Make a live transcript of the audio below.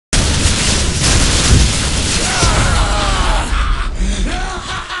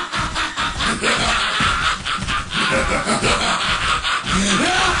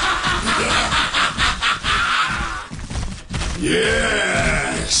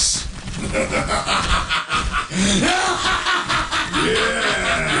Yes.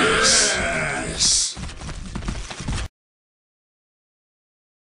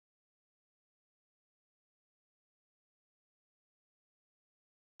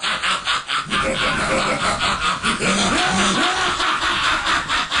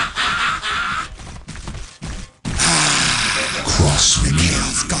 Cross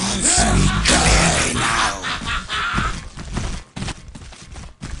reveals God very clearly now.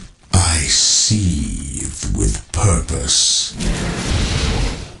 I seethe with purpose.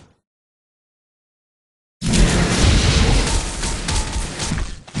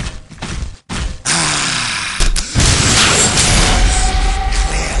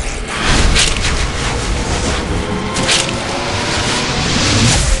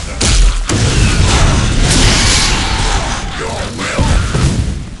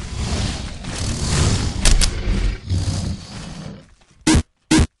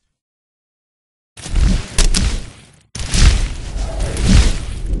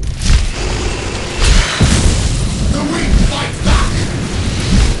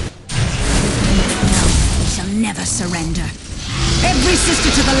 Never surrender. Every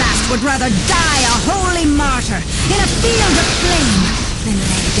sister to the last would rather die a holy martyr in a field of flame than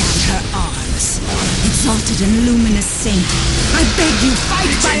lay down her arms. Exalted and luminous saint, I beg you,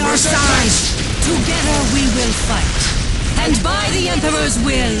 fight by our side. Together we will fight, and by the Emperor's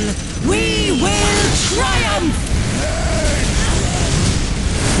will, we will triumph!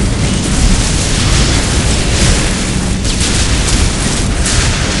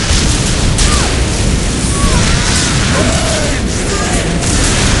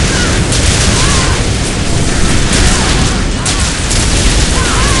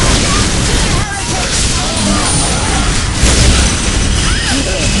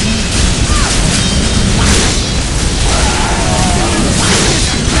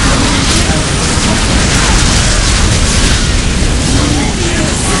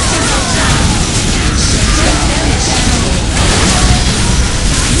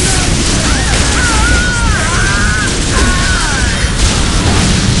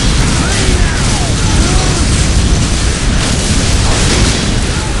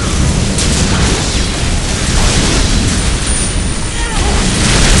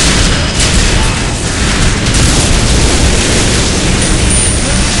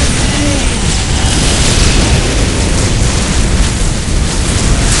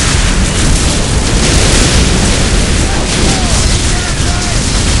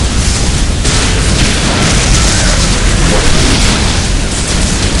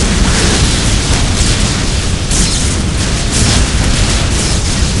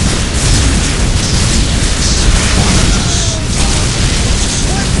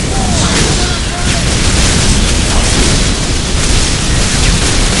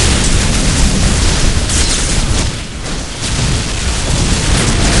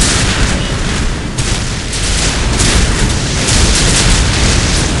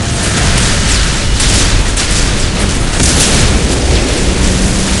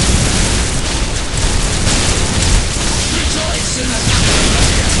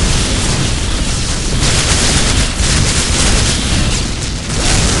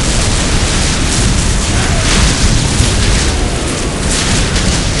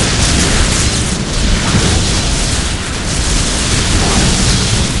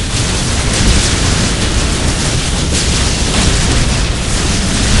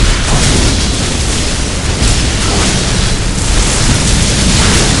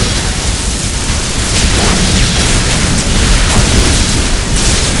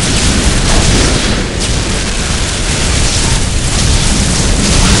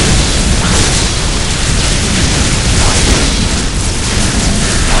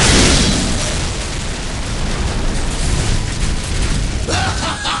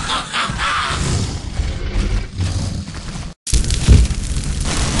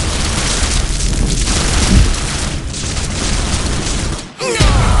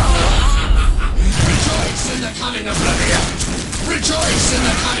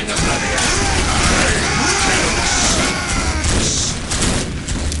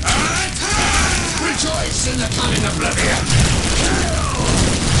 in the coming oblivion!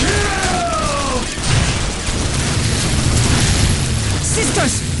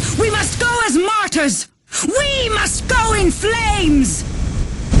 Sisters, we must go as martyrs! We must go in flames!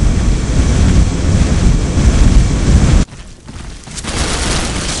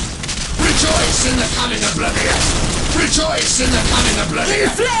 Rejoice in the coming oblivion! Rejoice in the coming oblivion! In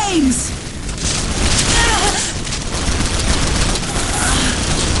flames!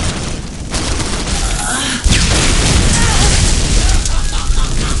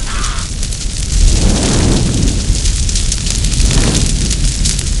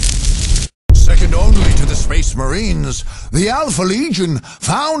 Marines, the Alpha Legion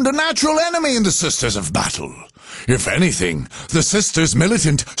found a natural enemy in the Sisters of Battle. If anything, the Sisters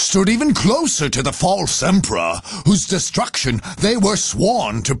Militant stood even closer to the false Emperor, whose destruction they were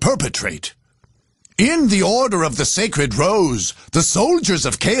sworn to perpetrate. In the Order of the Sacred Rose, the soldiers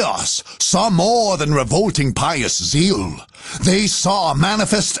of Chaos saw more than revolting pious zeal. They saw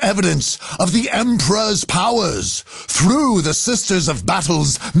manifest evidence of the Emperor's powers through the Sisters of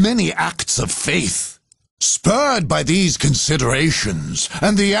Battle's many acts of faith. Spurred by these considerations,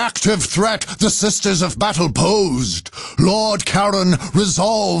 and the active threat the Sisters of Battle posed, Lord Charon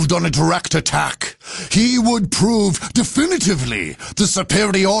resolved on a direct attack. He would prove definitively the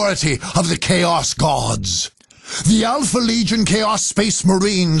superiority of the Chaos Gods. The Alpha Legion Chaos Space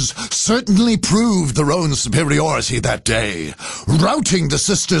Marines certainly proved their own superiority that day, routing the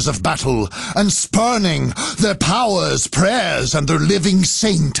Sisters of Battle and spurning their powers, prayers, and their living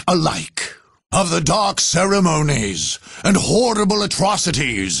saint alike. Of the dark ceremonies and horrible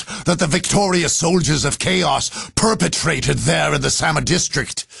atrocities that the victorious soldiers of Chaos perpetrated there in the Sama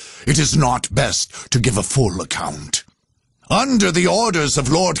district, it is not best to give a full account. Under the orders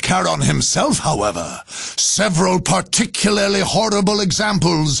of Lord Charon himself, however, several particularly horrible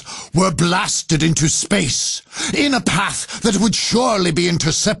examples were blasted into space, in a path that would surely be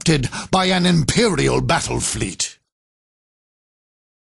intercepted by an Imperial battle fleet.